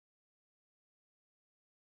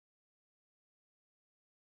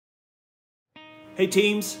Hey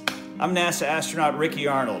teams, I'm NASA astronaut Ricky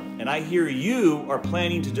Arnold, and I hear you are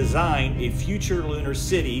planning to design a future lunar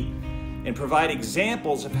city and provide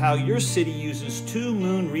examples of how your city uses two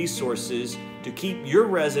moon resources to keep your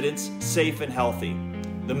residents safe and healthy.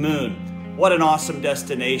 The moon, what an awesome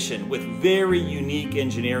destination with very unique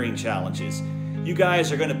engineering challenges. You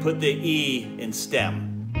guys are going to put the E in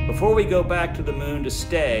STEM. Before we go back to the moon to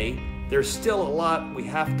stay, there's still a lot we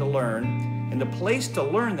have to learn, and the place to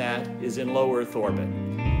learn that is in low Earth orbit.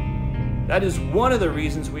 That is one of the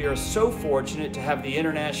reasons we are so fortunate to have the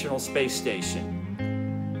International Space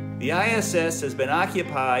Station. The ISS has been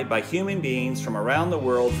occupied by human beings from around the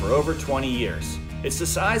world for over 20 years. It's the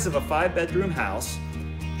size of a 5-bedroom house,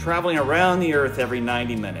 traveling around the Earth every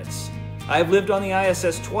 90 minutes. I've lived on the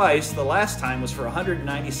ISS twice. The last time was for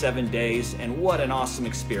 197 days, and what an awesome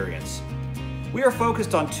experience. We are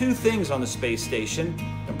focused on two things on the space station: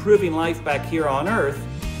 improving life back here on Earth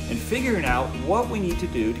and figuring out what we need to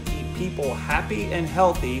do to keep people happy and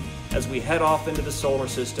healthy as we head off into the solar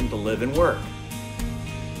system to live and work.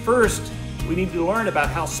 First, we need to learn about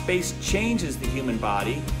how space changes the human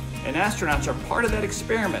body, and astronauts are part of that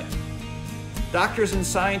experiment. Doctors and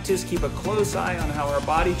scientists keep a close eye on how our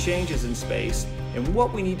body changes in space and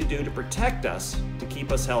what we need to do to protect us to keep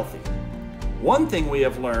us healthy. One thing we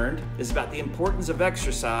have learned is about the importance of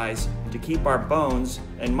exercise to keep our bones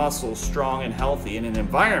and muscles strong and healthy in an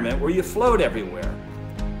environment where you float everywhere.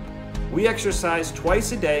 We exercise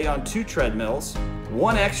twice a day on 2 treadmills,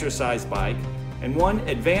 1 exercise bike, and 1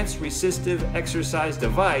 advanced resistive exercise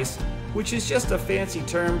device, which is just a fancy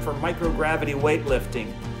term for microgravity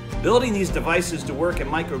weightlifting. Building these devices to work in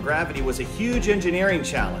microgravity was a huge engineering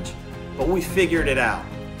challenge, but we figured it out.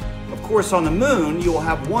 Of course, on the moon, you will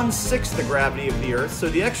have 1/6 the gravity of the Earth, so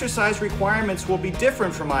the exercise requirements will be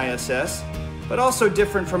different from ISS, but also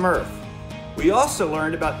different from Earth. We also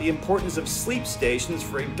learned about the importance of sleep stations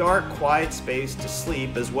for a dark, quiet space to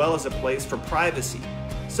sleep, as well as a place for privacy.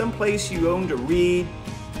 Some place you own to read,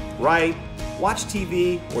 write, watch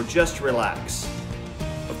TV, or just relax.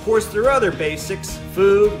 Of course, there are other basics: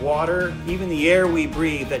 food, water, even the air we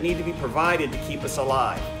breathe that need to be provided to keep us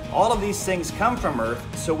alive. All of these things come from Earth,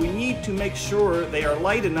 so we need to make sure they are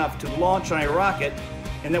light enough to launch on a rocket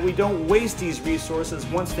and that we don't waste these resources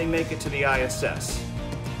once they make it to the ISS.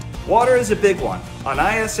 Water is a big one. On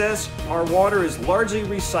ISS, our water is largely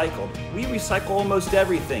recycled. We recycle almost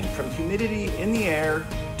everything, from humidity in the air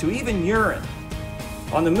to even urine.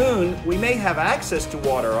 On the moon, we may have access to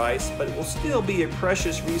water ice, but it will still be a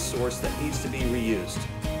precious resource that needs to be reused.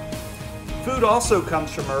 Food also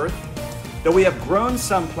comes from Earth. Though we have grown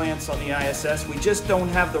some plants on the ISS, we just don't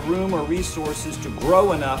have the room or resources to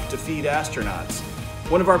grow enough to feed astronauts.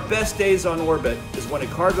 One of our best days on orbit is when a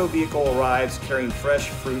cargo vehicle arrives carrying fresh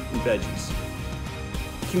fruit and veggies.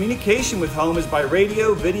 Communication with home is by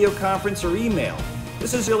radio, video conference, or email.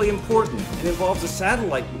 This is really important and involves a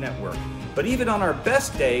satellite network. But even on our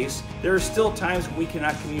best days, there are still times when we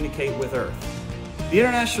cannot communicate with Earth. The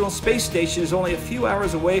International Space Station is only a few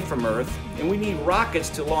hours away from Earth, and we need rockets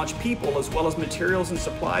to launch people as well as materials and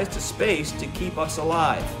supplies to space to keep us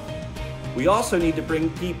alive. We also need to bring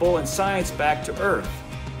people and science back to Earth.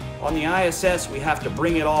 On the ISS, we have to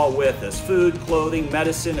bring it all with us: food, clothing,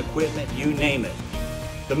 medicine, equipment, you name it.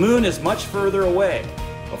 The moon is much further away,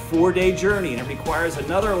 a 4-day journey, and it requires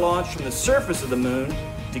another launch from the surface of the moon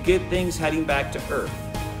to get things heading back to Earth.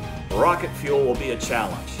 Rocket fuel will be a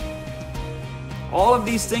challenge. All of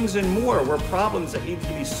these things and more were problems that needed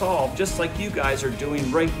to be solved, just like you guys are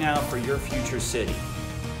doing right now for your future city.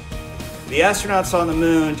 The astronauts on the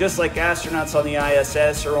moon, just like astronauts on the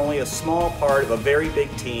ISS, are only a small part of a very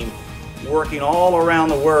big team working all around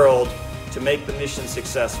the world to make the mission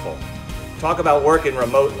successful. Talk about working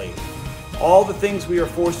remotely. All the things we are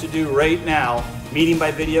forced to do right now, meeting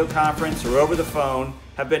by video conference or over the phone,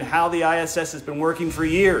 have been how the ISS has been working for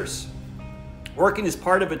years. Working as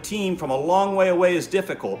part of a team from a long way away is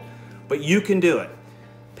difficult, but you can do it.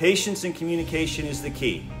 Patience and communication is the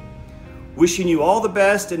key. Wishing you all the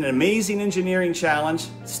best in an amazing engineering challenge.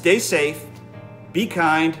 Stay safe, be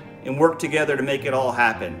kind, and work together to make it all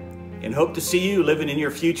happen. And hope to see you living in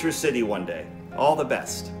your future city one day. All the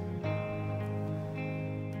best.